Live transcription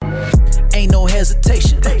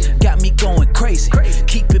hesitation. Got me going crazy.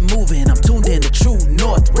 Keep it moving, I'm tuned in to True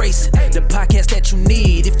North Racing. The podcast that you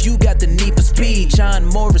need if you got the need for speed. John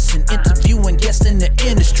Morrison interviewing guests in the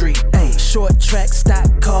industry. Hey, short track, stock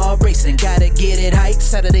car racing. Gotta get it hype.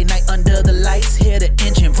 Saturday night under the lights. Hear the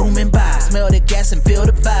engine rooming by. Smell the gas and feel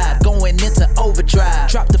the vibe. Going into overdrive.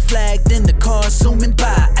 Drop the flag, then the car zooming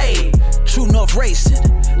by. Hey, True North Racing.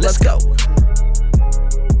 Let's go.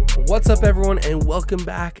 What's up, everyone, and welcome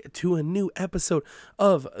back to a new episode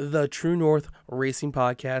of the True North Racing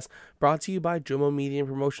Podcast, brought to you by Jomo Media and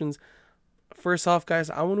Promotions. First off, guys,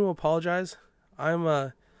 I want to apologize. I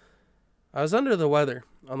was under the weather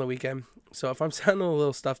on the weekend, so if I'm sounding a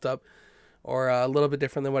little stuffed up or a little bit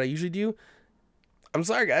different than what I usually do, I'm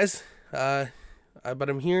sorry, guys. But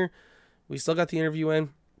I'm here. We still got the interview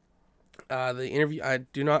in. I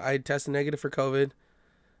tested negative for COVID.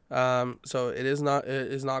 So it is not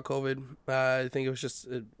COVID. I think it was just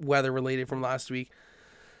weather related from last week,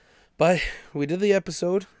 but we did the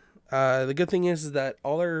episode. The good thing is that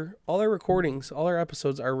all our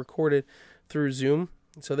episodes are recorded through Zoom.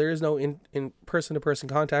 So there is no in person to person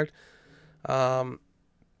contact. But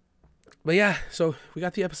yeah, so we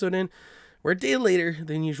got the episode in. We're a day later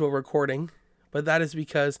than usual recording, but that is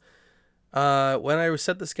because, when I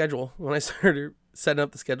started setting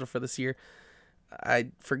up the schedule for this year, I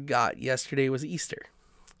forgot yesterday was Easter.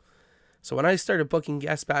 So when I started booking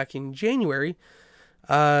guests back in January,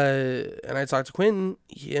 and I talked to Quentin,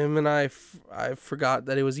 him and I forgot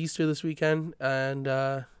that it was Easter this weekend. And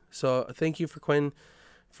so thank you for Quentin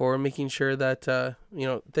for making sure that,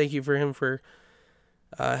 thank you for him for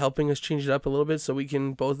helping us change it up a little bit so we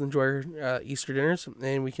can both enjoy Easter dinners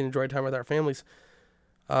and we can enjoy time with our families.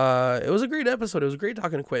 It was a great episode. It was great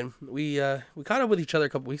talking to Quentin. We caught up with each other a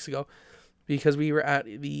couple weeks ago, because we were at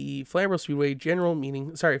the Flamborough Speedway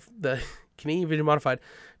the Canadian Vision Modified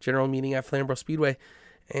General Meeting at Flamborough Speedway.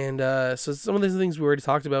 And so some of these things we already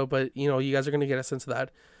talked about, but, you guys are going to get a sense of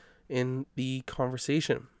that in the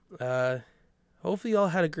conversation. Hopefully y'all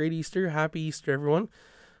had a great Easter. Happy Easter, everyone.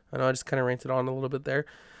 I know I just kind of ranted on a little bit there.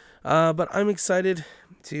 But I'm excited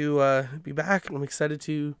to be back. I'm excited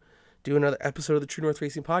to do another episode of the True North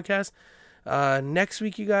Racing Podcast. Next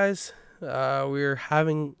week, you guys... we're not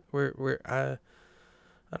going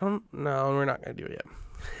to do it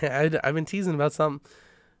yet. I've been teasing about something,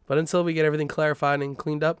 but until we get everything clarified and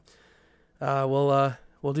cleaned up,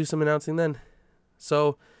 we'll do some announcing then.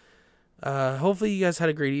 So, hopefully you guys had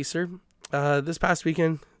a great Easter. This past week,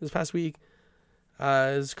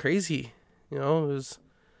 is crazy. It was,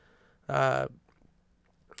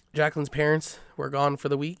 Jacqueline's parents were gone for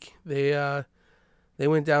the week. They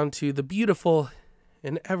went down to the beautiful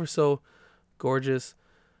and ever so gorgeous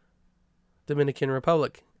Dominican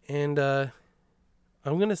Republic. And I'm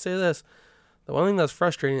going to say this. The one thing that's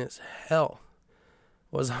frustrating as hell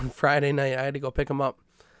was on Friday night, I had to go pick them up.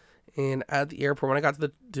 And at the airport, when I got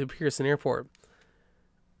to Pearson Airport,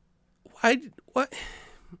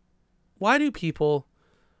 why do people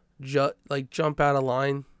jump out of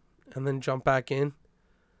line and then jump back in?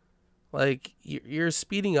 Like, you're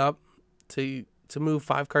speeding up to move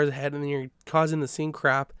 5 cars ahead, and then you're causing the same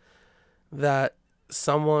crap that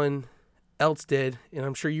someone else did, and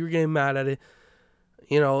I'm sure you were getting mad at it.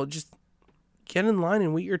 Just get in line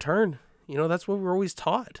and wait your turn. That's what we're always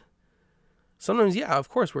taught. Sometimes, yeah, of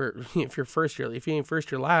course, if you're first, if you ain't first,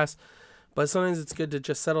 you're last. But sometimes it's good to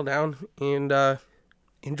just settle down and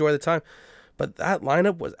enjoy the time. But that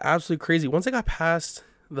lineup was absolutely crazy. Once I got past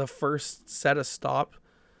the first set of stop,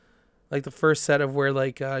 like the first set of where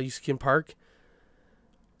you can park,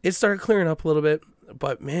 it started clearing up a little bit,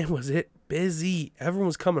 but man, was it busy. Everyone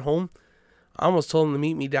was coming home. I almost told them to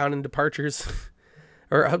meet me down in departures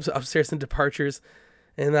or upstairs in departures.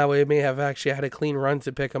 And that way I may have actually had a clean run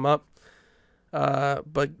to pick them up.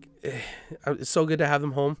 But it's so good to have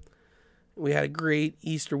them home. We had a great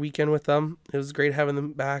Easter weekend with them. It was great having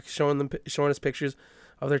them back, showing us pictures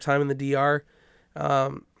of their time in the DR.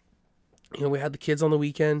 We had the kids on the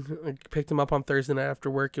weekend. I picked them up on Thursday night after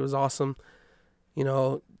work. It was awesome. We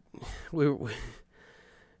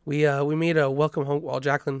made a welcome home. Well,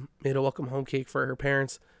 Jacqueline made a welcome home cake for her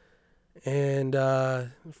parents, and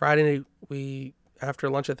Friday night after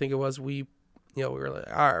lunch, I think it was, we were like,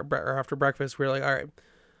 all right, or after breakfast, we were like, all right,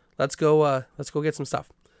 let's go get some stuff.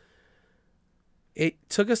 It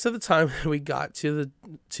took us to the time we got to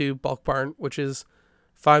Bulk Barn, which is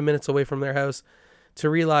 5 minutes away from their house, to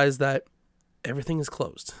realize that everything is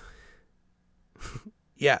closed.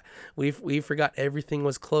 Yeah, we forgot everything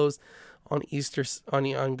was closed on Easter,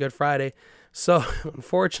 on Good Friday. So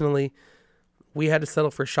unfortunately, we had to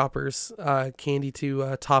settle for Shoppers candy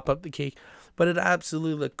to top up the cake. But it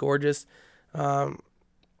absolutely looked gorgeous. Um,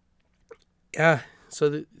 yeah,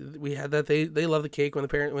 so we had that. They love the cake.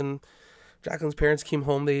 When Jacqueline's parents came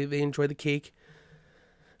home, they enjoyed the cake.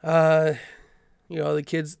 The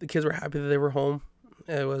kids were happy that they were home.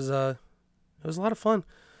 It was a lot of fun.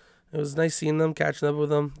 It was nice seeing them, catching up with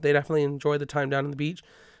them. They definitely enjoyed the time down on the beach,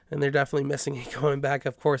 and they're definitely missing it going back.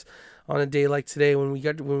 Of course, on a day like today when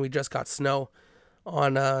we just got snow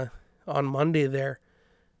on Monday there.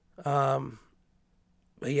 But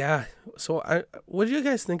yeah, so what did you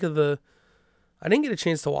guys think of the? I didn't get a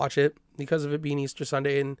chance to watch it because of it being Easter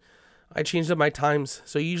Sunday, and I changed up my times.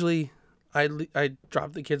 So usually I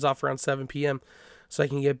drop the kids off around 7 p.m. so I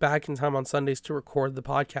can get back in time on Sundays to record the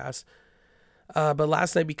podcast. But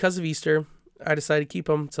last night, because of Easter, I decided to keep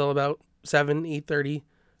them till about 8:30.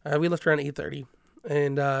 We left around 8:30.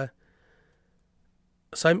 And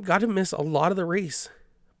so I got to miss a lot of the race.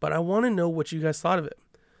 But I want to know what you guys thought of it.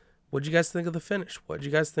 What did you guys think of the finish? What did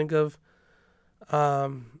you guys think of,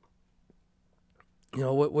 what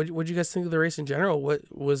did you guys think of the race in general? What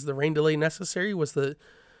was the rain delay necessary? Was it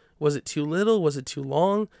too little? Was it too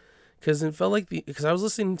long? Because it felt like because I was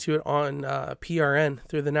listening to it on PRN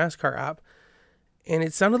through the NASCAR app, and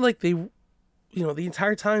it sounded like they, the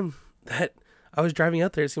entire time that I was driving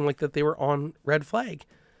out there, it seemed like that they were on red flag.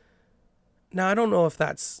 Now, I don't know if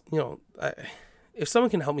that's, if someone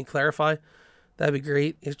can help me clarify, that'd be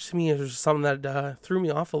great. To me, it was something that threw me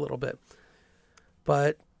off a little bit.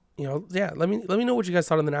 But, yeah, let me know what you guys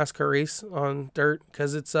thought of the NASCAR race on dirt,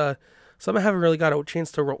 because it's something I haven't really got a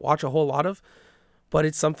chance to watch a whole lot of, but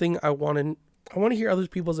it's something I want to hear other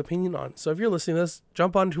people's opinion on. So if you're listening to this,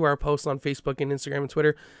 jump onto our posts on Facebook and Instagram and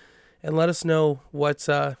Twitter, and let us know what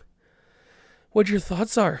your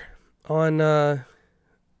thoughts are on the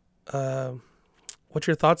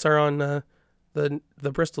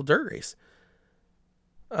Bristol Dirt Race.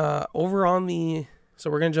 So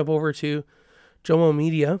we're gonna jump over to Jomo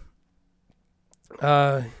Media.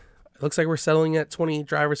 It looks like we're settling at 20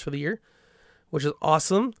 drivers for the year, which is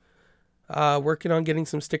awesome. Working on getting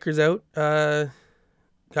some stickers out. Gotta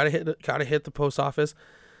hit the post office.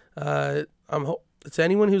 To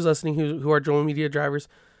anyone who's listening who are Jomo Media drivers,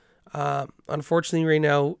 unfortunately right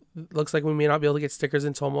now, looks like we may not be able to get stickers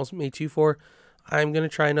until almost May 24. I'm going to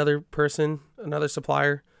try another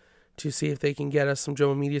supplier, to see if they can get us some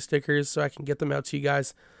Jomo Media stickers so I can get them out to you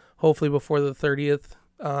guys, hopefully before the 30th.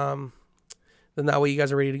 Then that way you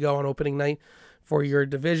guys are ready to go on opening night for your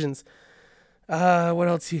divisions. What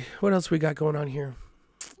else we got going on here?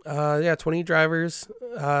 20 drivers.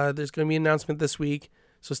 There's going to be an announcement this week,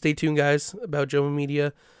 so stay tuned, guys, about Jomo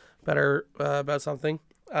Media, about something.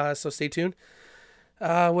 So stay tuned.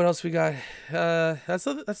 What else we got?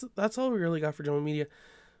 That's all we really got for Jomo Media.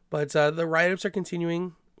 But the write-ups are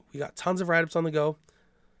continuing. We got tons of write-ups on the go.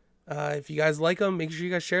 If you guys like them, make sure you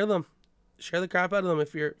guys share them. Share the crap out of them.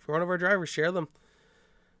 If you're one of our drivers, share them.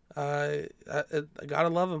 I gotta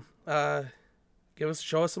love them.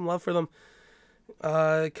 Show us some love for them.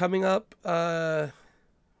 Coming up,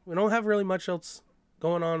 we don't have really much else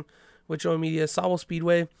going on with Jomo Media. Sauble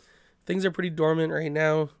Speedway, things are pretty dormant right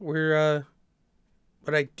now. But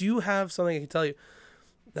I do have something I can tell you,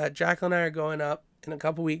 that Jacqueline and I are going up in a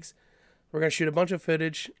couple weeks. We're gonna shoot a bunch of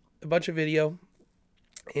footage, a bunch of video,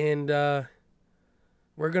 and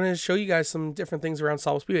we're gonna show you guys some different things around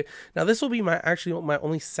Sauble Speedway. Now, this will be my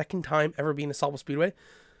only second time ever being to Sauble Speedway,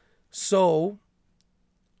 so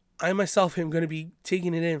I myself am going to be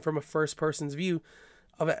taking it in from a first person's view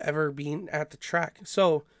of it ever being at the track.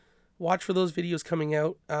 So watch for those videos coming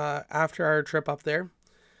out after our trip up there.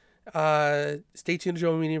 Stay tuned to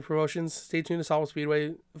Jomo Media Promotions. Stay tuned to Sauble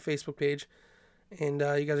Speedway Facebook page. And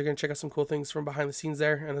you guys are going to check out some cool things from behind the scenes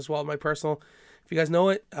there. And as well, my personal. If you guys know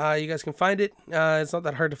it, you guys can find it. It's not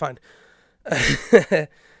that hard to find.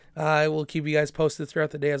 I will keep you guys posted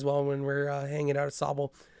throughout the day as well when we're hanging out at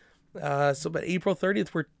Sauble. But April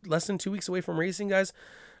 30th, we're less than 2 weeks away from racing, guys.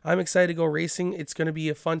 I'm excited to go racing. It's going to be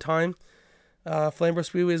a fun time. Flamborough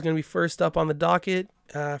Speedway is going to be first up on the docket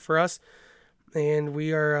for us. And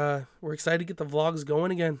we're excited to get the vlogs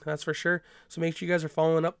going again, that's for sure. So make sure you guys are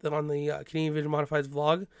following up on the Canadian Vintage Modifieds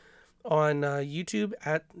vlog on YouTube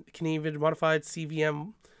at Canadian Vintage Modified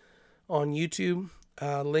CVM on YouTube.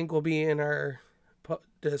 Link will be in our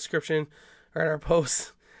description or in our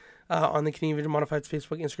posts on the Canadian Vintage Modifieds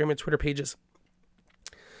Facebook, Instagram, and Twitter pages.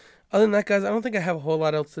 Other than that, guys, I don't think I have a whole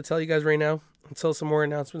lot else to tell you guys right now until some more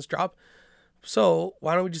announcements drop. So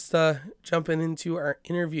why don't we just jump into our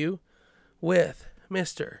interview with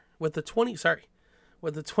the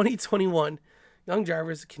 2021 Young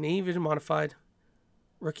Drivers Canadian Vintage Modified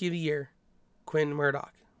Rookie of the Year, Quinn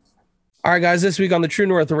Murdoch. All right, guys, this week on the True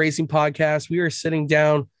North Racing Podcast, we are sitting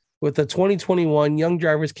down with the 2021 Young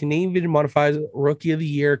Drivers Canadian Modified Rookie of the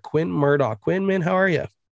Year, Quinn Murdoch. Quinn, man, how are you?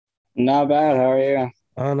 Not bad. How are you?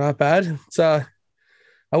 Not bad. It's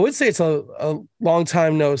I would say it's a long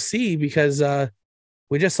time no see because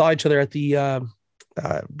we just saw each other at the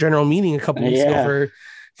general meeting a couple weeks ago Yeah,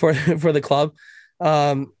 for the club.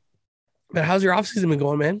 But how's your off season been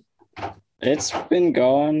going, man? it's been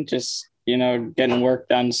going, just, getting work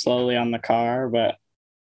done slowly on the car, but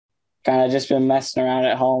kind of just been messing around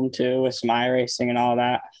at home too with some iRacing and all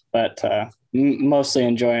that, but mostly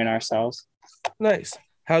enjoying ourselves. Nice.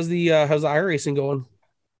 How's the iRacing going?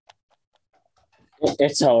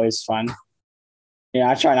 It's always fun. Yeah,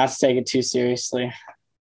 I try not to take it too seriously.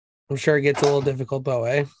 I'm sure it gets a little difficult though,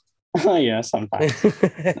 eh? Oh, yeah, sometimes.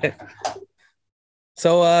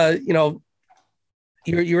 So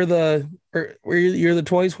you're the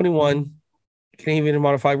 2021 Canadian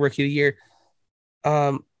Modified Rookie of the Year.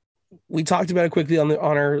 We talked about it quickly on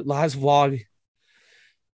our last vlog.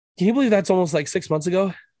 Can you believe that's almost like 6 months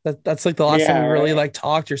ago? That's like the last time we really like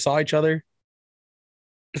talked or saw each other.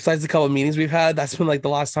 Besides the couple of meetings we've had, that's been like the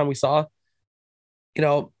last time we saw.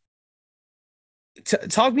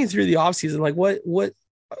 Talk me through the off season. Like what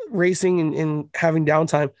racing and having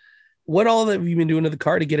downtime. What all have you been doing to the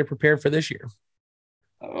car to get it prepared for this year?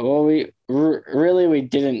 Well, we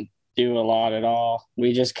didn't do a lot at all.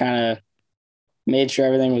 We just kind of made sure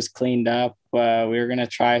everything was cleaned up. We were going to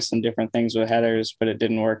try some different things with headers, but it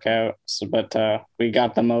didn't work out. But we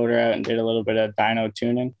got the motor out and did a little bit of dyno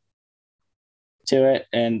tuning to it,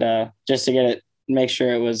 and just to make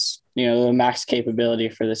sure it was, the max capability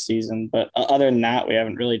for the season. But other than that, we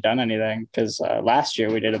haven't really done anything because last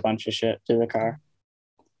year we did a bunch of shit to the car.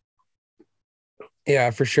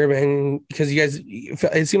 Yeah, for sure, man. Because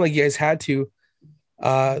it seemed like you guys had to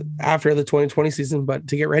after the 2020 season, but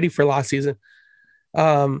to get ready for last season.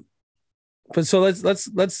 But so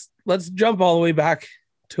let's jump all the way back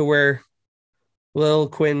to where Lil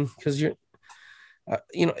Quinn, because you're,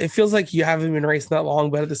 it feels like you haven't been racing that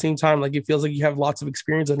long, but at the same time, like it feels like you have lots of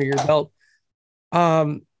experience under your belt.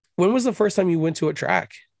 When was the first time you went to a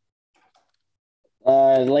track?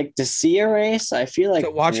 Like to see a race, I feel like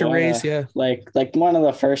to watch a race, yeah. Like one of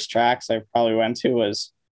the first tracks I probably went to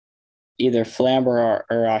was either Flamborough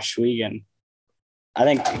or Oswego. I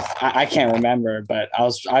think I can't remember, but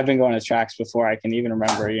I've been going to tracks before I can even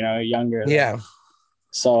remember, younger. Yeah.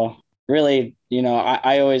 So really,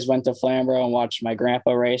 I always went to Flamborough and watched my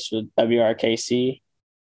grandpa race with WRKC.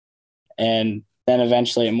 And then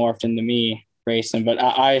eventually it morphed into me racing, but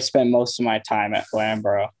I spent most of my time at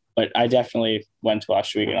Flamborough, but I definitely went to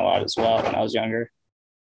Oswego a lot as well when I was younger.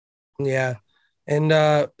 Yeah. And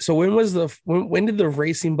so when did the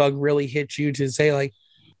racing bug really hit you to say like,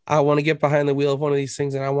 I want to get behind the wheel of one of these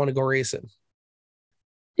things and I want to go racing?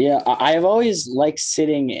 Yeah, I've always liked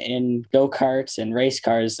sitting in go-karts and race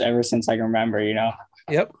cars ever since I can remember,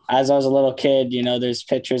 Yep. As I was a little kid, there's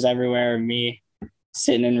pictures everywhere of me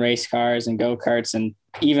sitting in race cars and go-karts. And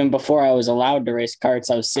even before I was allowed to race karts,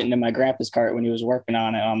 I was sitting in my grandpa's kart when he was working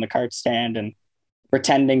on it on the kart stand and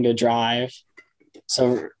pretending to drive.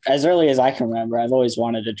 So as early as I can remember, I've always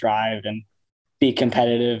wanted to drive and be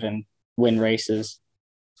competitive and win races.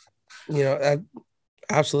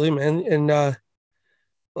 Absolutely, man. And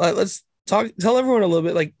let's tell everyone a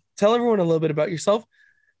little bit about yourself,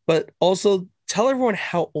 but also tell everyone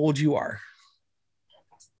how old you are.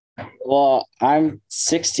 Well, I'm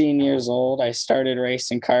 16 years old. I started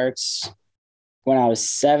racing karts when I was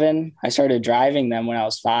 7. I started driving them when I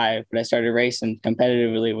was 5, but I started racing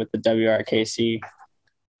competitively with the WRKC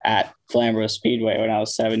at Flamborough Speedway when I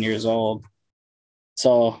was 7 years old.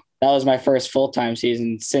 So that was my first full-time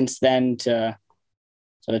season. Since then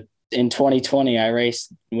in 2020, I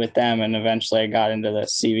raced with them, and eventually I got into the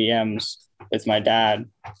CVMs with my dad.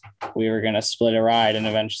 We were going to split a ride, and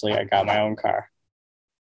eventually I got my own car.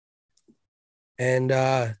 And,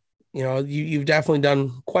 you've definitely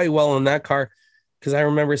done quite well in that car, because I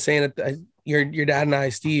remember saying that your dad and I,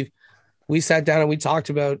 Steve, we sat down and we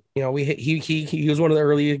talked about, he was one of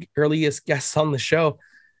the earliest guests on the show.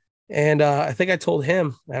 And I think I told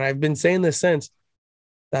him, and I've been saying this since,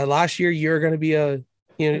 that last year you're going to be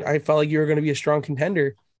I felt like you were going to be a strong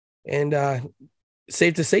contender. And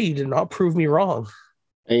safe to say, you did not prove me wrong.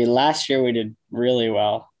 Last year we did really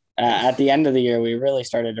well. At the end of the year, we really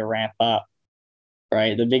started to ramp up,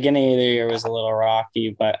 right? The beginning of the year was a little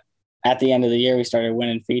rocky, but at the end of the year, we started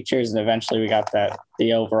winning features, and eventually we got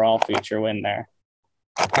the overall feature win there.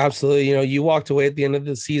 Absolutely. You walked away at the end of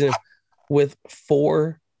the season with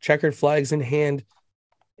 4 checkered flags in hand,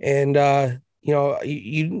 and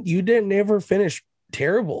you didn't ever finish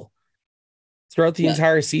terrible throughout the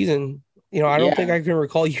entire season. I don't think Yeah. I can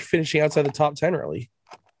recall you finishing outside the top 10 really.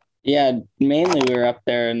 Yeah, mainly we were up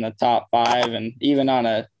there in the top 5, and even on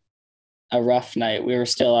a rough night, we were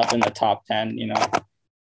still up in the top 10,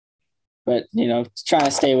 But, trying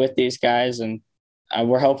to stay with these guys, and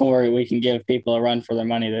we're hoping we can give people a run for their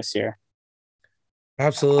money this year.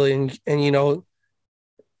 Absolutely.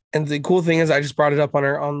 And the cool thing is I just brought it up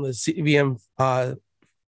on the CVM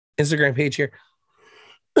Instagram page here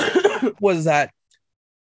was that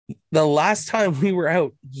the last time we were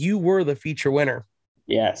out, you were the feature winner.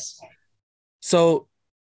 Yes. So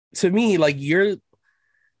to me, like this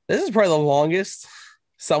is probably the longest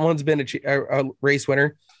someone's been a race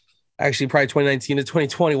winner. Actually, probably 2019 to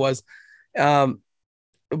 2020 was. But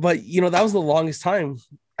that was the longest time.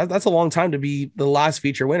 That's a long time to be the last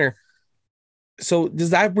feature winner. So does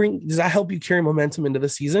that help you carry momentum into the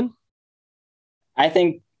season? I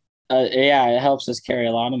think, it helps us carry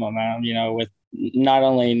a lot of momentum, with not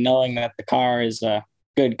only knowing that the car is a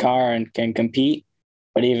good car and can compete,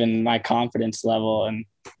 but even my confidence level and,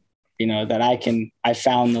 that I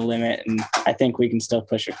found the limit, and I think we can still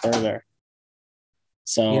push it further.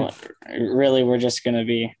 So really, we're just going to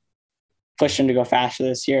be pushing to go faster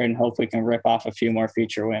this year and hope we can rip off a few more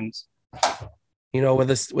feature wins. With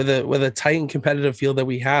a tight and competitive field that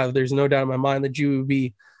we have, there's no doubt in my mind that you would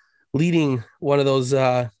be leading one of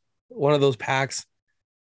those packs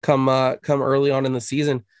come early on in the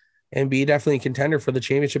season and be definitely a contender for the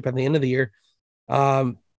championship at the end of the year.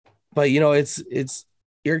 But it's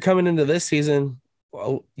you're coming into this season.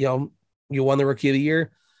 Well, you won the Rookie of the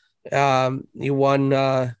Year. You won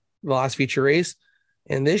the last feature race,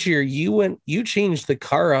 and this year you changed the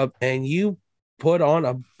car up and you put on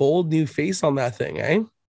a bold new face on that thing, eh?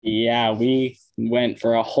 Yeah, we went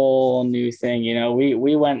for a whole new thing.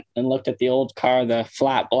 We went and looked at the old car, the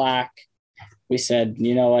flat black. We said,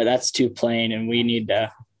 you know what, that's too plain, and we need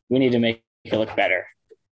to make it look better.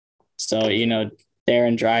 So,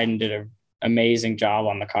 Darren Dryden did an amazing job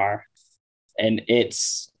on the car. And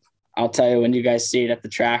I'll tell you, when you guys see it at the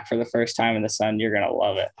track for the first time in the sun, you're going to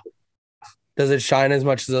love it. Does it shine as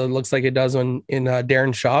much as it looks like it does in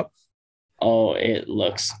Darren's shop? Oh, it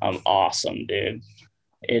looks awesome, dude.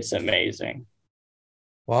 It's amazing.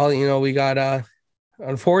 Well, we got,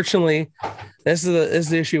 unfortunately, this is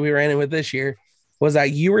the issue we ran in with this year, was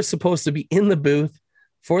that you were supposed to be in the booth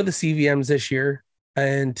for the CVMs this year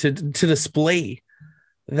and to display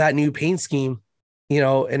that new paint scheme,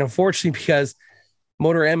 and unfortunately, because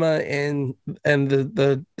Motorama and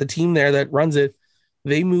the team there that runs it,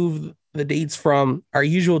 they moved the dates from our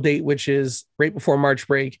usual date, which is right before March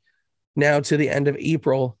break, now to the end of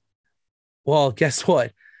April. Well, guess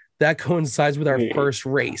what? That coincides with our first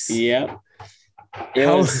race. Yep. It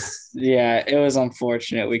was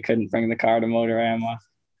unfortunate we couldn't bring the car to Motorama.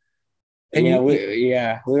 And we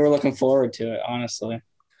were looking forward to it, honestly.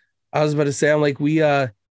 I was about to say, I'm like, we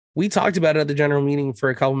talked about it at the general meeting for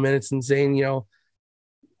a couple minutes and saying,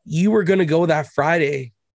 you were going to go that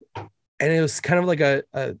Friday, and it was kind of like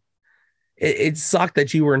it sucked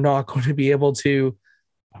that you were not going to be able to,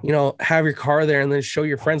 have your car there and then show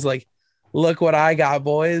your friends, like, look what I got,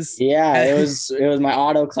 boys. Yeah, it was my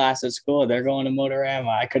auto class at school. They're going to Motorama.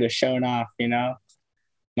 I could have shown off,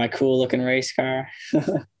 my cool looking race car.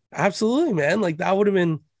 Absolutely, man. Like, that would have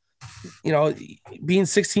been, being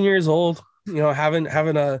 16 years old, having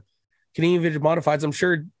a Canadian Vintage Modifieds, I'm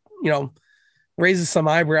sure, raises some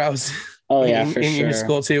eyebrows. Oh yeah, for in sure. your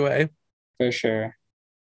school too, eh? For sure.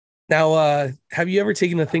 Now, have you ever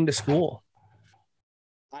taken a thing to school?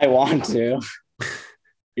 I want to.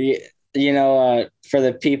 For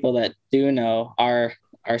the people that do know, our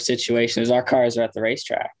situation is our cars are at the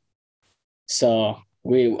racetrack. So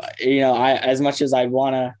I as much as I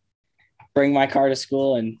want to bring my car to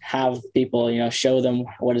school and have people, show them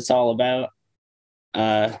what it's all about,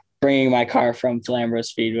 bringing my car from Flamborough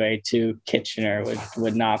Speedway to Kitchener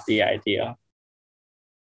would not be ideal.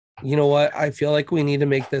 You know what? I feel like we need to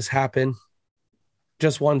make this happen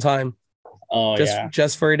just one time. Oh,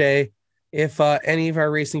 just for a day. If any of our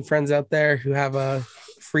racing friends out there who have a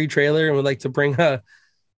free trailer and would like to bring a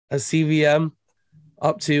CVM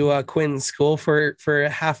up to Quinton's school for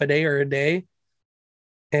half a day or a day,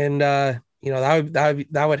 and that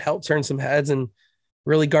would help turn some heads and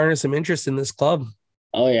really garner some interest in this club.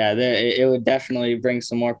 Oh yeah, it would definitely bring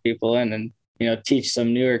some more people in and teach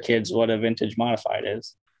some newer kids what a vintage modified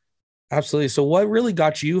is. Absolutely. So what really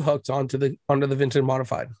got you hooked onto the vintage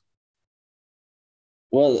modified?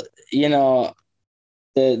 Well,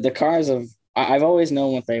 the cars I've always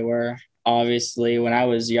known what they were. Obviously, when I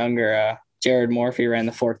was younger, Jared Morphy ran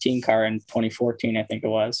the 14 car in 2014, I think it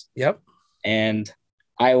was. Yep. And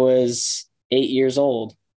I was 8 years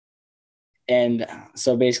old. And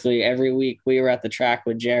so basically every week we were at the track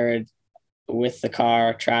with Jared with the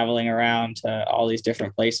car traveling around to all these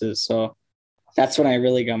different places. So that's when I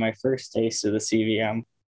really got my first taste of the CVM.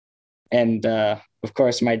 And of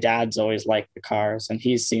course, my dad's always liked the cars and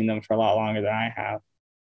he's seen them for a lot longer than I have.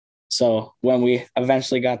 So when we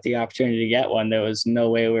eventually got the opportunity to get one, there was no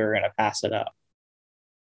way we were going to pass it up.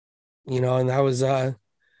 And that was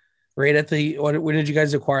right at when did you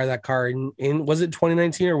guys acquire that car? In was it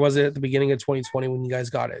 2019 or was it at the beginning of 2020 when you guys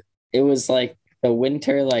got it? It was like the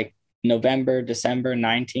winter, like November, December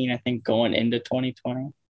 19, I think, going into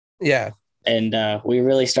 2020. Yeah. And we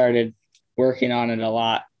really started working on it a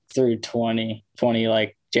lot through 2020,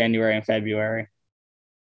 like January and February.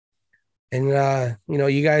 And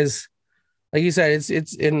you guys, like you said,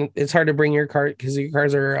 it's hard to bring your car because your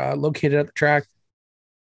cars are located at the track.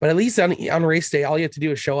 But at least on race day, all you have to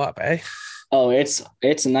do is show up, eh? Oh, it's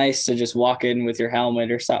nice to just walk in with your helmet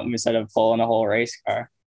or something instead of pulling a whole race car.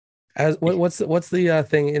 What's the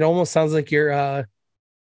thing? It almost sounds like you're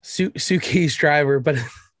suitcase driver, but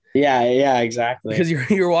yeah, exactly. Because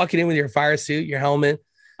you're walking in with your fire suit, your helmet.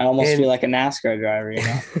 I almost feel like a NASCAR driver, you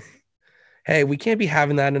know. Hey, we can't be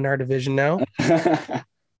having that in our division now.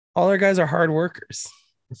 All our guys are hard workers.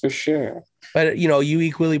 For sure. But you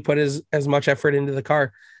equally put as much effort into the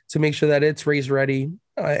car to make sure that it's race ready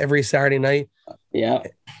every Saturday night. Yeah.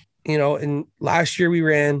 And last year we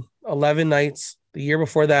ran 11 nights. The year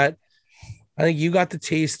before that, I think you got the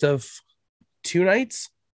taste of 2 nights.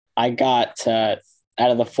 I got out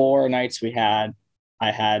of the 4 nights we had,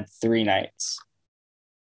 I had 3 nights.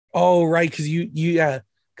 Oh, right. Because your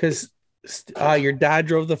dad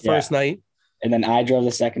drove the first night. And then I drove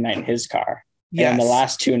the second night in his car. Yes. And the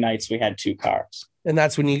last 2 nights we had 2 cars. And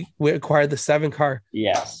that's when we acquired the 7 car.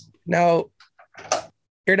 Yes. Now,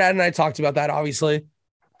 your dad and I talked about that, obviously.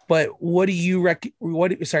 But what do you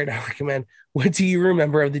recommend? What do you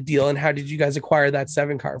remember of the deal and how did you guys acquire that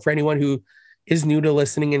 7 car for anyone who is new to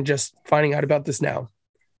listening and just finding out about this now?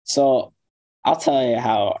 So I'll tell you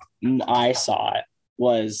how I saw it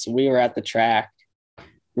was we were at the track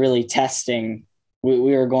really testing. We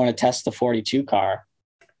were going to test the 42 car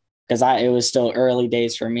because it was still early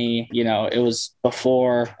days for me. It was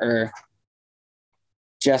before or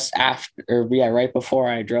just after, right before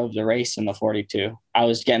I drove the race in the 42. I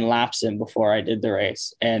was getting laps in before I did the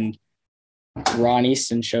race. And Ron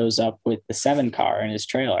Easton shows up with the 7 car in his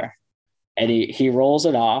trailer and he rolls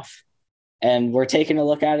it off and we're taking a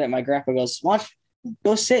look at it. My grandpa goes, "Watch,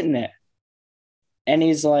 go sit in it." And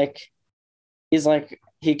he's like,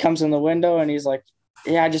 he comes in the window and he's like,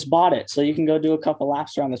 "Yeah, I just bought it. So you can go do a couple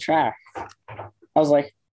laps around the track." I was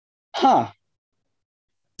like, huh.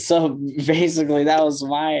 So basically that was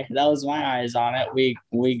my eyes on it.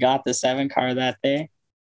 We got the 7 car that day.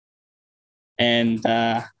 And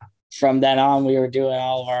from then on, we were doing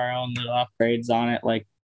all of our own little upgrades on it, like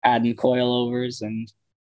adding coilovers and,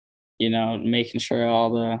 making sure all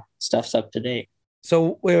the stuff's up to date.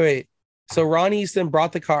 So wait. So Ron Easton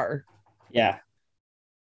brought the car. Yeah.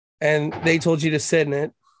 And they told you to sit in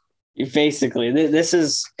it. Basically, this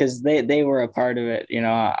is because they were a part of it.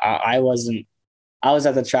 I wasn't. I was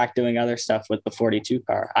at the track doing other stuff with the 42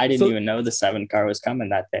 car. I didn't even know the 7 car was coming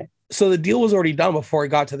that day. So the deal was already done before it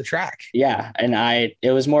got to the track. Yeah, and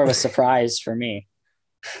it was more of a surprise for me.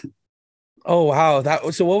 Oh wow!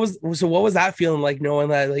 So what was that feeling like, knowing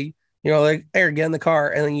that, like, hey, get in the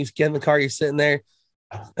car, and then you get in the car, you're sitting there,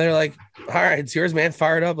 and they're like, "All right, it's yours, man.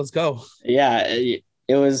 Fire it up, let's go." Yeah, it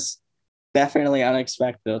was definitely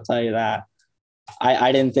unexpected. I'll tell you that.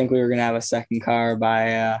 I didn't think we were gonna have a second car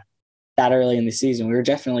by that early in the season. We were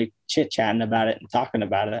definitely chit-chatting about it and talking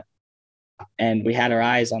about it. And we had our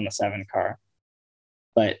eyes on the 7 car.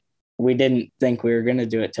 But we didn't think we were going to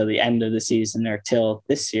do it till the end of the season or till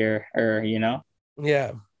this year or,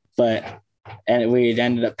 Yeah. And we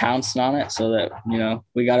ended up pouncing on it so that,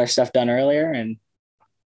 we got our stuff done earlier. And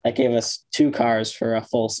that gave us 2 cars for a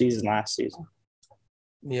full season last season.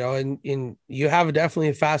 And you have definitely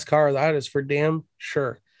a fast car. That is for damn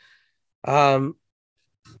sure.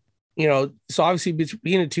 So obviously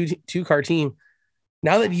being a two car team,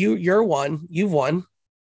 now that you've won.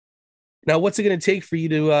 Now, what's it going to take for you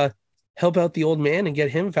to help out the old man and get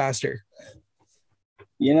him faster?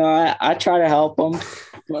 I try to help him.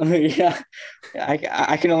 Yeah,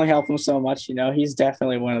 I can only help him so much. He's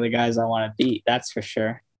definitely one of the guys I want to beat. That's for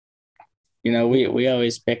sure. We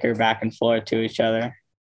always bicker back and forth to each other.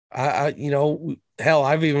 Hell,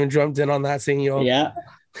 I've even jumped in on that saying, yeah.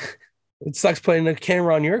 It sucks putting a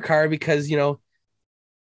camera on your car because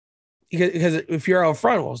if you're out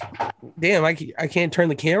front, well, damn, I can't turn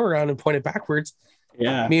the camera around and point it backwards.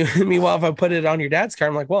 Yeah. Meanwhile, if I put it on your dad's car,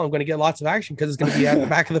 I'm like, well, I'm going to get lots of action because it's going to be at the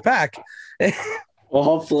back of the pack. Well,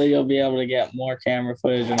 hopefully you'll be able to get more camera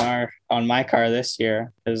footage on my car this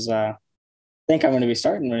year, because I think I'm going to be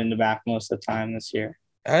starting in the back most of the time this year.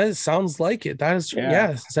 That sounds like it. That is,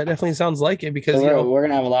 yeah, that definitely sounds like it, because so we're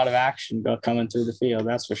going to have a lot of action coming through the field.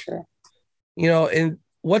 That's for sure. And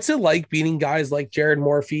what's it like beating guys like Jared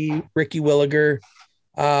Morphy, Ricky Williger,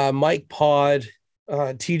 Mike Pod,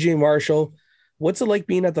 TJ Marshall? What's it like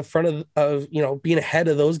being at the front of being ahead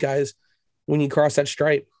of those guys when you cross that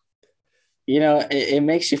stripe? It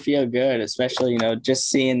makes you feel good, especially, just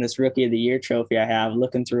seeing this Rookie of the Year trophy I have,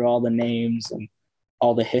 looking through all the names and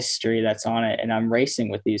all the history that's on it. And I'm racing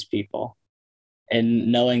with these people,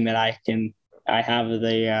 and knowing that I have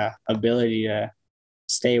the ability to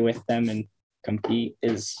stay with them and compete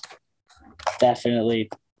is definitely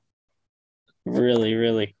really,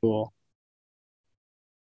 really cool.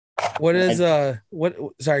 Sorry,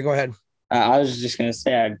 go ahead. I was just going to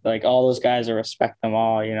say, like, all those guys, I respect them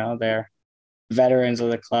all. They're veterans of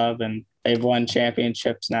the club, and they've won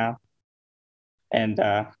championships now. And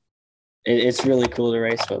it's really cool to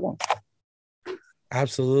race with them.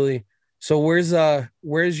 Absolutely. So where's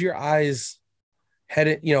your eyes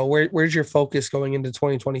headed? Where's your focus going into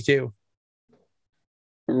 2022?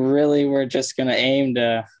 Really, we're just going to aim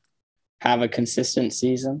to have a consistent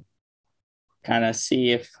season, kind of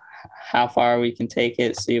see how far we can take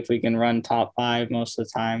it, see if we can run top 5 most of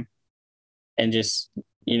the time, and just,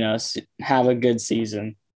 have a good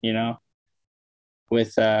season,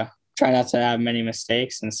 with try not to have many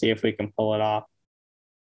mistakes, and see if we can pull it off.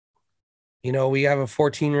 We have a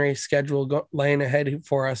 14 race schedule laying ahead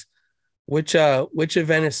for us. Which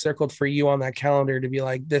event is circled for you on that calendar to be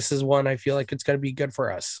like, this is one I feel like it's going to be good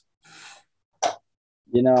for us?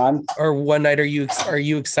 Or what night are you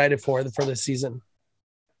excited for this season?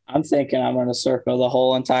 I'm thinking I'm going to circle the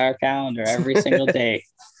whole entire calendar every single day.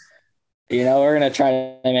 We're going to try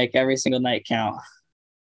to make every single night count.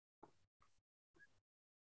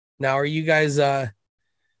 Now, are you guys,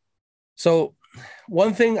 so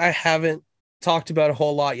one thing I haven't talked about a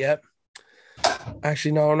whole lot yet.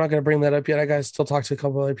 Actually, no, I'm not going to bring that up yet. I got to still talk to a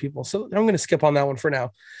couple other people. So I'm going to skip on that one for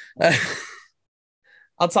now.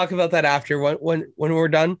 I'll talk about that after when we're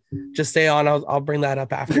done. Just stay on. I'll bring that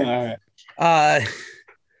up after. All right.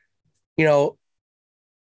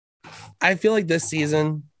 I feel like this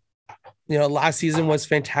season, last season was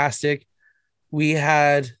fantastic. We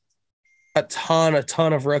had a ton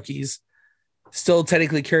of rookies still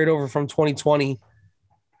technically carried over from 2020.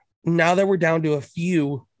 Now that we're down to a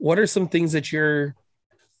few, what are some things that you're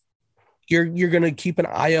going to keep an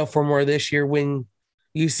eye out for more this year when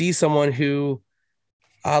you see someone who,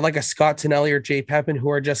 like a Scott Tonelli or Jay Pepin,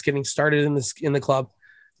 who are just getting started in the club?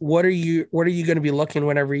 What are you going to be looking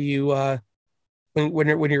whenever you when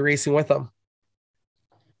you're racing with them?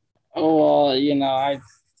 Oh, well, I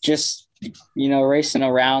just, racing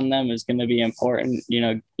around them is going to be important.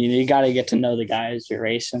 You got to get to know the guys you're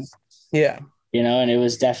racing. Yeah. And it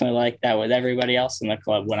was definitely like that with everybody else in the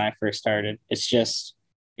club when I first started. It's just,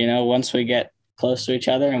 once we get close to each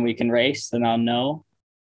other and we can race, then I'll know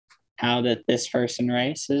how that this person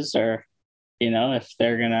races, or, if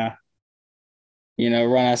they're going to,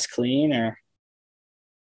 run us clean, or,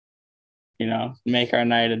 make our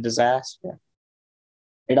night a disaster.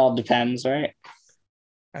 It all depends, right?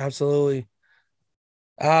 Absolutely.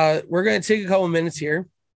 We're going to take a couple minutes here,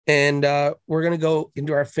 and we're going to go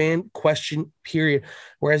into our fan question period.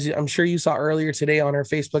 Whereas I'm sure you saw earlier today on our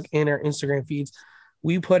Facebook and our Instagram feeds,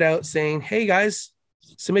 we put out saying, hey guys,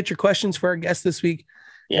 submit your questions for our guests this week.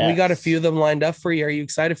 Yeah. And we got a few of them lined up for you. Are you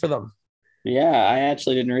excited for them? Yeah, I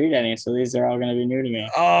actually didn't read any, so these are all going to be new to me.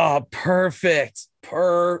 Oh, perfect.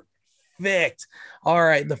 All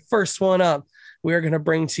right, the first one up, we're going to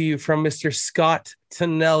bring to you from Mr. Scott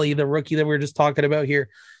Tonelli, the rookie that we were just talking about here.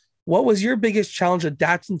 What was your biggest challenge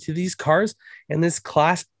adapting to these cars and this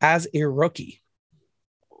class as a rookie?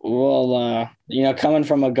 Well, coming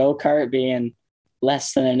from a go-kart being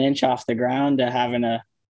less than an inch off the ground to having a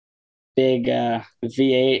big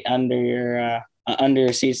V8 under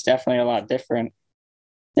your seat's definitely a lot different.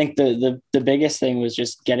 I think the biggest thing was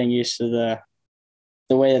just getting used to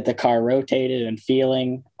the way that the car rotated and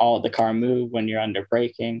feeling all of the car move when you're under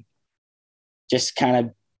braking. Just kind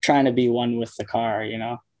of trying to be one with the car,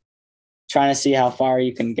 trying to see how far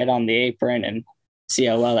you can get on the apron and see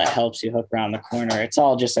how well that helps you hook around the corner. It's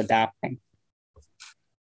all just adapting.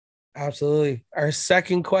 Absolutely. Our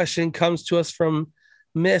second question comes to us from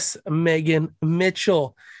Miss Megan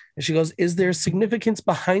Mitchell. And she goes, is there significance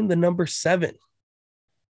behind the number 7?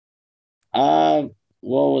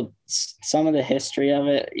 Well, some of the history of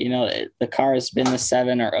it, the car has been the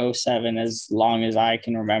 7 or '07 as long as I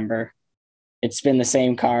can remember. It's been the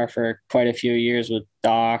same car for quite a few years with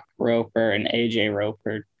Doc Roper and AJ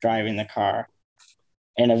Roper driving the car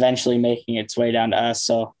and eventually making its way down to us.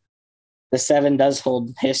 So the 7 does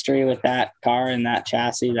hold history with that car and that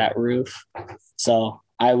chassis, that roof. So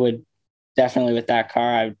I would definitely, with that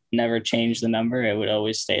car, I would never change the number. It would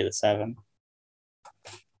always stay the 7.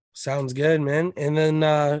 Sounds good, man. And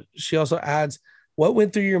then she also adds, what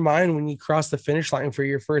went through your mind when you crossed the finish line for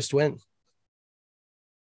your first win?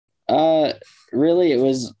 Really, it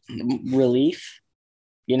was relief.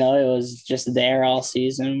 It was just there all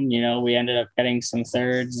season. We ended up getting some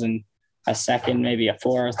thirds and a second, maybe a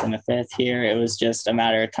fourth and a fifth here. It was just a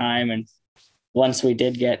matter of time. And once we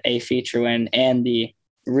did get a feature win and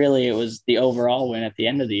it was the overall win at the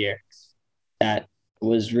end of the year, that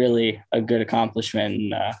was really a good accomplishment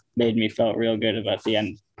and made me feel real good about the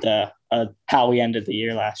end, how we ended the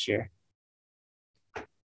year last year.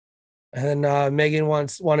 And then Megan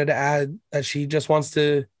wanted to add that she just wants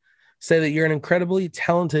to say that you're an incredibly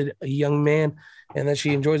talented young man and that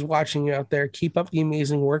she enjoys watching you out there. Keep up the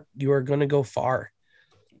amazing work. You are going to go far.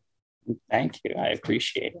 Thank you. I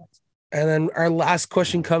appreciate it. And then our last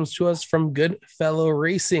question comes to us from Goodfellow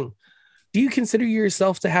Racing. Do you consider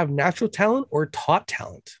yourself to have natural talent or taught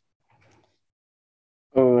talent?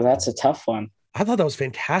 Oh, that's a tough one. I thought that was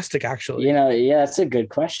fantastic, actually. Yeah, that's a good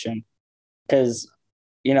question. Because,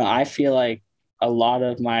 I feel like a lot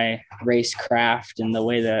of my race craft and the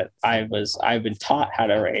way that I've been taught how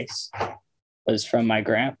to race was from my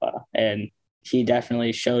grandpa. And he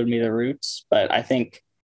definitely showed me the roots. But I think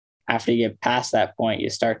after you get past that point,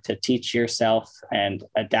 you start to teach yourself and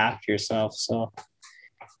adapt yourself. So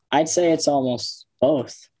I'd say it's almost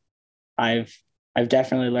both. I've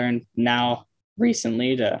definitely learned now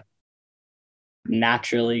recently to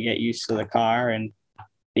naturally get used to the car and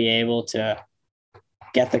be able to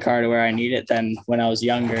get the car to where I need it. Then when I was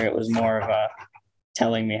younger, it was more of a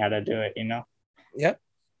telling me how to do it, Yep.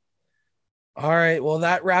 All right. Well,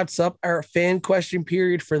 that wraps up our fan question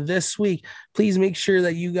period for this week. Please make sure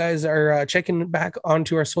that you guys are checking back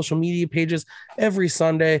onto our social media pages every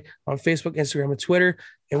Sunday on Facebook, Instagram, and Twitter.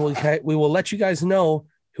 And we will let you guys know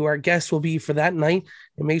who our guests will be for that night.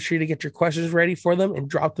 And make sure to get your questions ready for them and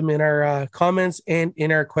drop them in our comments and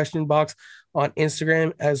in our question box on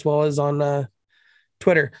Instagram as well as on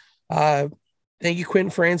Twitter. Thank you, Quentin,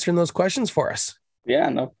 for answering those questions for us. Yeah,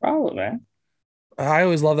 no problem, man. I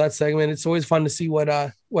always love that segment. It's always fun to see what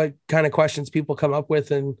kind of questions people come up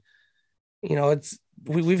with. And,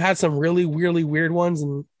 we've had some really, really weird ones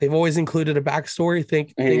and they've always included a backstory.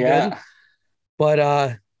 Thank God.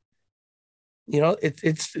 But,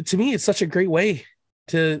 it's to me, it's such a great way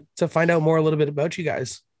to find out more a little bit about you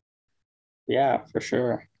guys. Yeah, for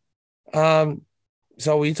sure.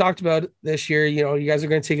 So we talked about this year, you guys are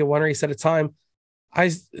going to take it one race at a time.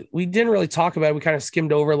 We didn't really talk about it. We kind of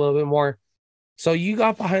skimmed over a little bit more. So you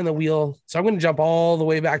got behind the wheel. So I'm going to jump all the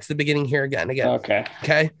way back to the beginning here again.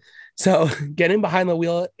 Okay. So getting behind the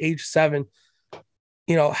wheel at age 7,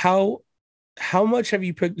 how much have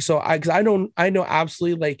you put? So I know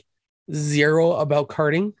absolutely like zero about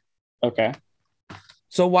karting. Okay.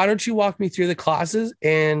 So why don't you walk me through the classes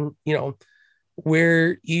and,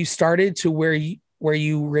 where you started to where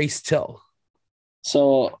you raced till?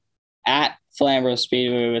 So at Flamborough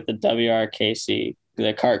Speedway with the WRKC,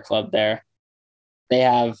 the kart club there, they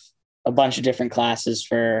have a bunch of different classes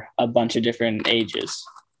for a bunch of different ages.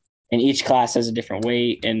 And each class has a different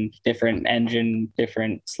weight and different engine,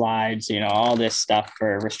 different slides, all this stuff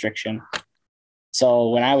for restriction. So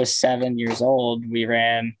when I was 7 years old, we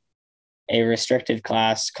ran a restricted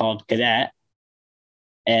class called Cadet.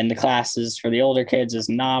 And the classes for the older kids is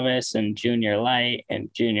novice and junior light and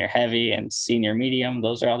junior heavy and senior medium.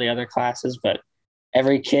 Those are all the other classes. But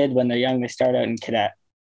every kid, when they're young, they start out in Cadet.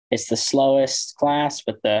 It's the slowest class,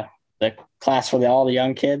 but the class for all the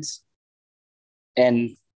young kids.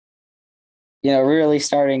 And, really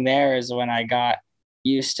starting there is when I got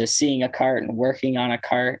used to seeing a kart and working on a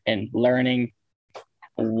kart and learning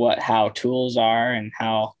how tools are and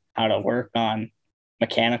how to work on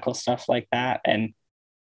mechanical stuff like that. And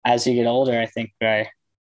as you get older, I think I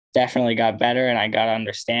definitely got better and I got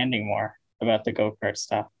understanding more about the go-kart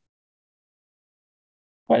stuff.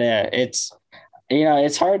 But it's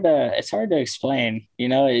hard to explain.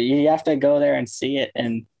 You have to go there and see it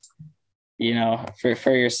and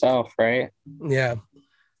for yourself, right? Yeah.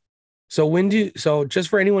 So just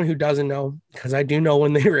for anyone who doesn't know, because I do know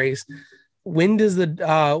when they race, when does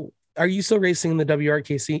are you still racing in the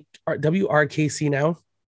WRKC now?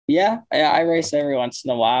 I race every once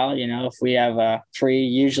in a while. If we have a free,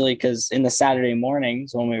 usually because in the Saturday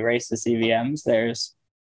mornings when we race the CVMs, there's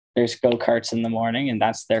go-karts in the morning, and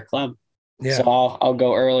that's their club. Yeah. So I'll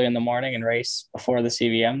go early in the morning and race before the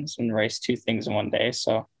CVMs and race two things in one day.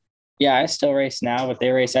 So yeah, I still race now, but they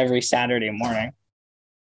race every Saturday morning,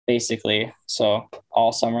 basically. So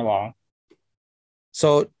all summer long.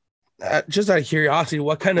 So just out of curiosity,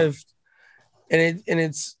 what kind of,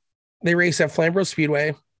 it's, they race at Flamborough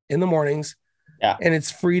Speedway in the mornings. Yeah. And it's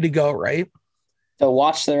free to go, right? So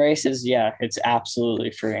watch the races. Yeah, it's absolutely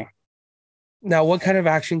free. Now, what kind of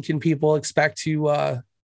action can people expect to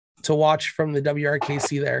watch from the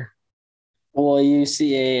WRKC there? Well, you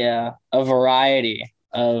see a variety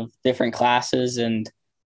of different classes and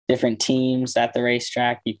different teams at the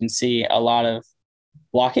racetrack. You can see a lot of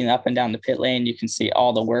walking up and down the pit lane. You can see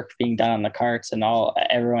all the work being done on the karts and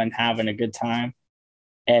everyone having a good time.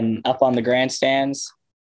 And up on the grandstands,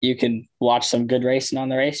 you can watch some good racing on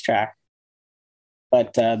the racetrack.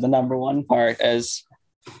 But the number one part is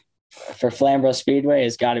for Flamborough Speedway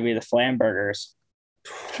has got to be the Flamburgers.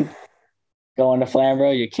 Going to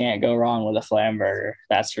Flamborough, you can't go wrong with a Flamburger.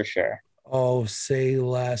 That's for sure. Oh, say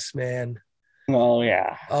less, man. Oh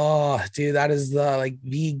yeah. Oh, dude, that is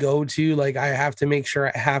the go-to. Like, I have to make sure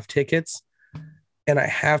I have tickets, and I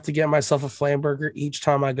have to get myself a Flamburger each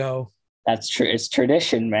time I go. That's true. It's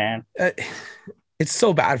tradition, man. It's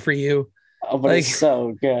so bad for you. Oh, but it's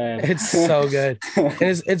so good. It's so good. And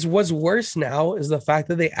it's what's worse now is the fact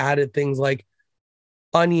that they added things like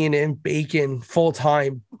onion and bacon full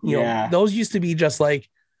time. You know, those used to be just like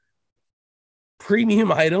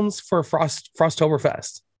premium items for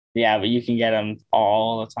Frosttoberfest. Yeah, but you can get them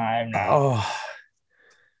all the time now. Oh,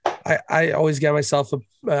 I always get myself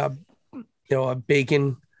a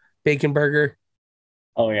bacon burger.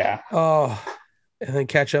 Oh yeah. Oh, and then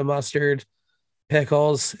ketchup, mustard,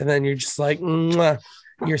 pickles, and then you're just like,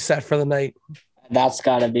 you're set for the night. That's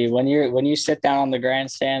got to be when you sit down on the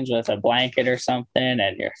grandstands with a blanket or something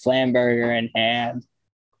and your Flamburger in hand,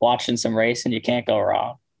 watching some racing, you can't go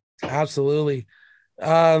wrong. Absolutely.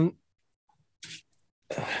 I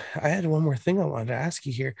had one more thing I wanted to ask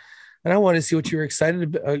you here, and I wanted to see what you were excited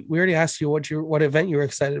about. We already asked you what event you were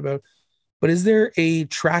excited about, but is there a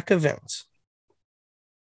track event?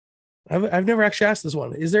 I've never actually asked this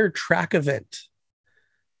one. Is there a track event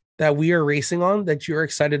that we are racing on that you're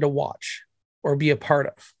excited to watch or be a part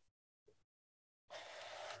of?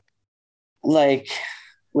 Like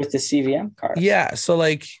with the CVM cars? Yeah. So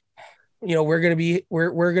we're going to be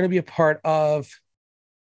a part of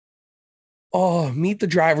Meet the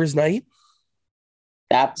Drivers Night.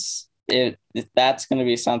 That's it. That's going to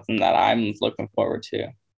be something that I'm looking forward to.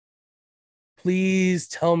 Please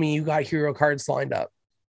tell me you got hero cards lined up.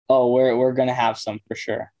 Oh, we're going to have some for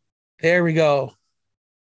sure. There we go.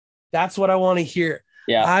 That's what I want to hear.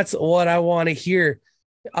 Yeah. That's what I want to hear.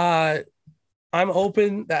 I'm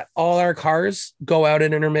hoping that all our cars go out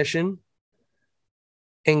at intermission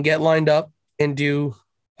and get lined up and do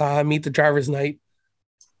Meet the Drivers Night,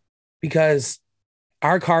 because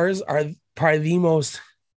our cars are probably the most,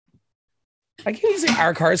 I can't even say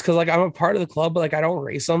our cars because I'm a part of the club, but I don't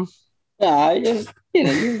race them. No,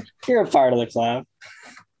 you're a part of the club.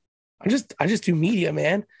 I just do media,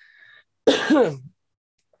 man.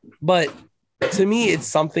 But to me, it's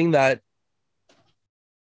something that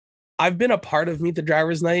I've been a part of Meet the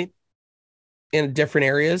Drivers Night in different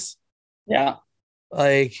areas. Yeah.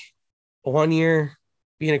 Like one year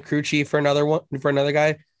being a crew chief for another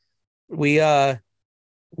guy, we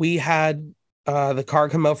had the car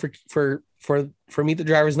come out for Meet the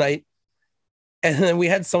Drivers Night, and then we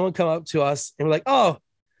had someone come up to us and we're like, oh,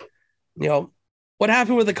 what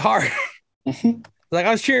happened with the car? Like,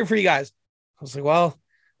 I was cheering for you guys. I was like, well,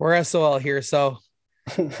 we're SOL here, so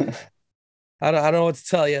I don't know what to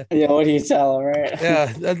tell you. Yeah, what do you tell them, right?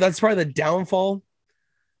 Yeah, that's probably the downfall.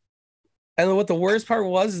 And what the worst part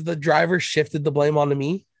was is the driver shifted the blame onto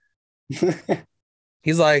me.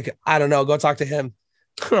 He's like, I don't know, go talk to him.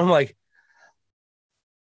 I'm like,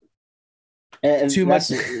 too much.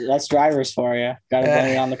 That's drivers for you. Got to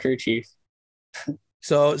blame it on the crew chief.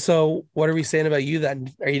 So what are we saying about you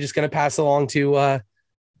then? Are you just going to pass along to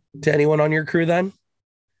anyone on your crew then?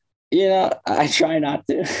 I try not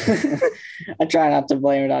to. I try not to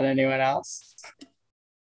blame it on anyone else.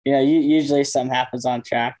 Usually something happens on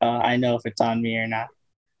track. I know if it's on me or not.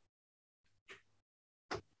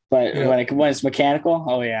 But when it's mechanical,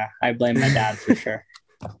 oh yeah, I blame my dad for sure.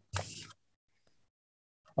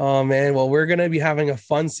 Oh man, well, we're gonna be having a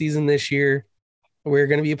fun season this year. We're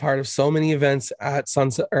gonna be a part of so many events at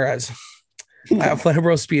Sunset or at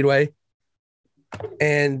Flamborough Speedway,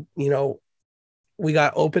 and we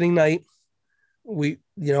got opening night. Then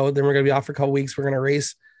we're going to be off for a couple weeks. We're going to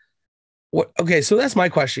race. Okay, so that's my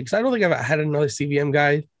question, because I don't think I've had another CVM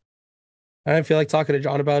guy. I don't feel like talking to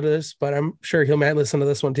John about this, but I'm sure he might listen to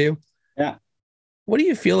this one too. Yeah. What do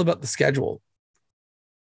you feel about the schedule?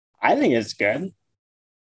 I think it's good.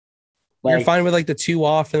 You're fine with like the 2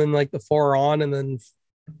 off and then like the 4 on and then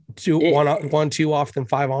 1, 2 off, then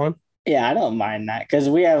 5 on? Yeah, I don't mind that, because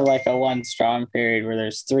we have like a 1 strong period where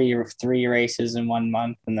there's three races in 1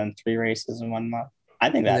 month and then 3 races in 1 month. I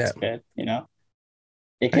think that's good,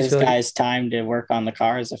 It gives guys time to work on the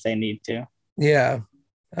cars if they need to. Yeah.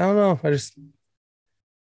 I don't know.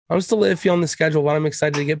 I'm still iffy on the schedule, but I'm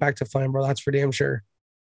excited to get back to Flamborough. That's for damn sure.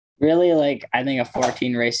 Really, I think a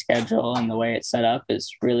 14 race schedule and the way it's set up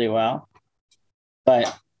is really well.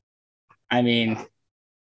 But I mean,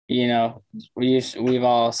 we've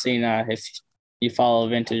all seen, if you follow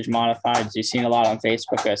vintage modifieds, you've seen a lot on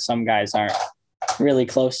Facebook that some guys aren't really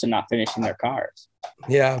close to not finishing their cars.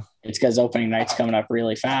 Yeah. It's because opening night's coming up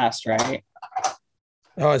really fast, right?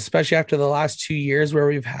 Oh, especially after the last 2 years where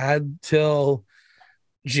we've had till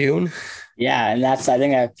June. Yeah, and I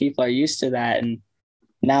think that people are used to that, and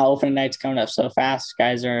now opening night's coming up so fast,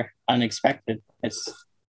 guys are unexpected. It's,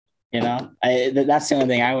 that's the only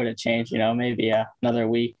thing I would have changed, maybe another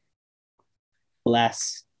week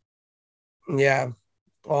less. Yeah.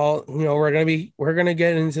 Well, we're going to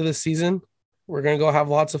get into the season. We're going to go have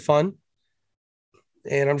lots of fun.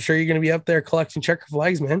 And I'm sure you're going to be up there collecting checker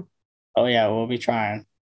flags, man. Oh yeah, we'll be trying.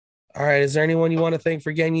 All right. Is there anyone you want to thank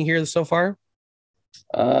for getting you here so far?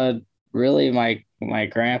 Really my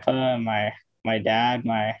grandpa and my dad,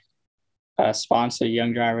 my sponsor,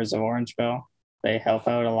 Young Drivers of Orangeville. They help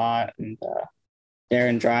out a lot, and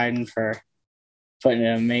Darren Dryden for putting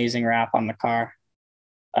an amazing wrap on the car.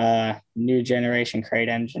 New generation crate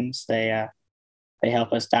engines. They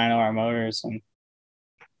help us dyno our motors, and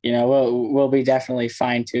we'll be definitely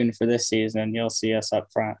fine-tuned for this season, and you'll see us up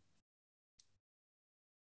front.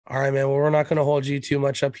 All right, man. Well, we're not going to hold you too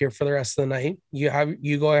much up here for the rest of the night. You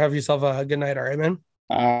go have yourself a good night. All right, man.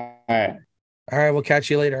 All right. We'll catch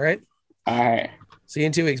you later. All right. All right. See you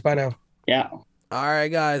in 2 weeks. Bye now. Yeah. All right,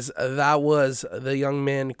 guys. That was the young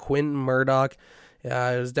man, Quinton Murdoch.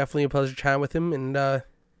 It was definitely a pleasure chatting with him and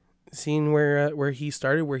seeing where he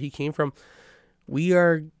started, where he came from.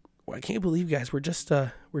 I can't believe, guys, we're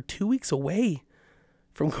 2 weeks away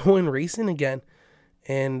from going racing again,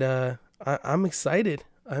 and I'm excited.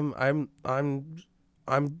 I'm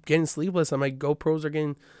getting sleepless. My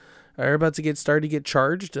GoPros are about to get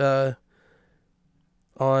charged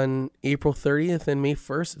on April 30th and May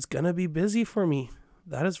 1st. It's gonna be busy for me.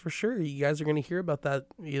 That is for sure. You guys are gonna hear about that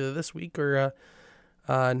either this week or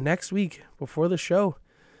next week before the show.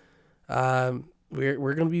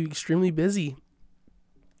 We're gonna be extremely busy.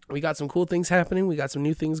 We got some cool things happening. We got some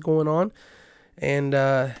new things going on, and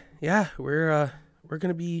we're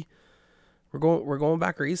going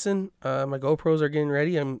back racing. My GoPros are getting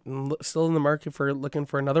ready. I'm still in the market for looking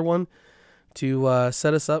for another one to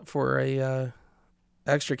set us up for a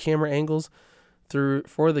extra camera angles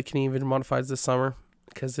for the Canadian Modifieds this summer,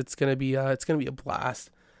 because it's gonna be a blast.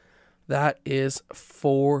 That is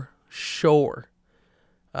for sure.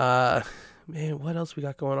 Man, what else we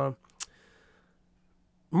got going on?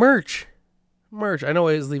 Merch. I know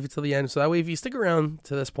I always leave it till the end, so that way if you stick around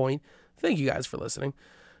to this point, thank you guys for listening.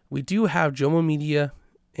 We do have Jomo Media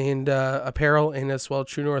and apparel, and as well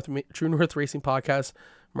True North Racing Podcast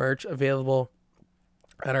merch available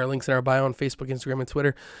at our links in our bio on Facebook, Instagram, and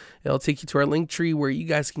Twitter. It'll take you to our link tree where you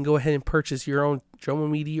guys can go ahead and purchase your own Jomo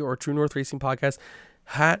Media or True North Racing Podcast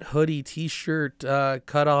hat, hoodie, t-shirt,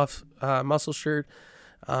 cutoff, muscle shirt,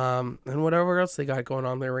 and whatever else they got going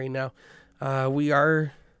on there right now. We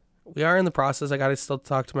are in the process. I got to still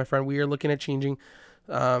talk to my friend. We are looking at changing.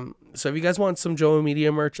 So if you guys want some Jomo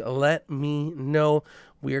Media merch, let me know.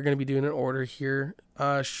 We are going to be doing an order here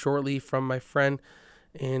shortly from my friend.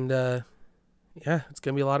 And it's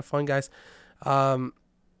going to be a lot of fun, guys.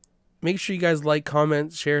 Make sure you guys like,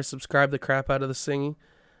 comment, share, subscribe the crap out of this thing.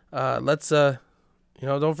 Let's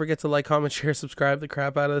don't forget to like, comment, share, subscribe the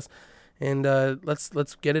crap out of this. And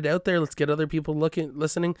let's get it out there. Let's get other people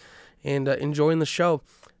listening, and enjoying the show.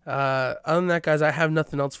 Other than that, guys, I have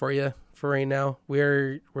nothing else for you for right now.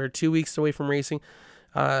 We're 2 weeks away from racing.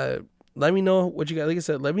 Let me know what you guys, like I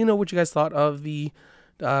said, let me know what you guys thought of the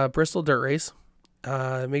Bristol Dirt Race.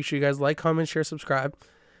 Make sure you guys like, comment, share, subscribe.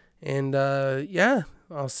 And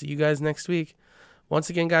I'll see you guys next week. Once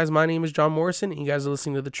again, guys, my name is John Morrison, and you guys are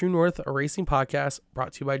listening to the True North, a racing podcast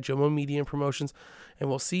brought to you by Jomo Media and Promotions. And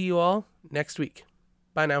we'll see you all next week.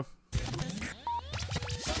 Bye now.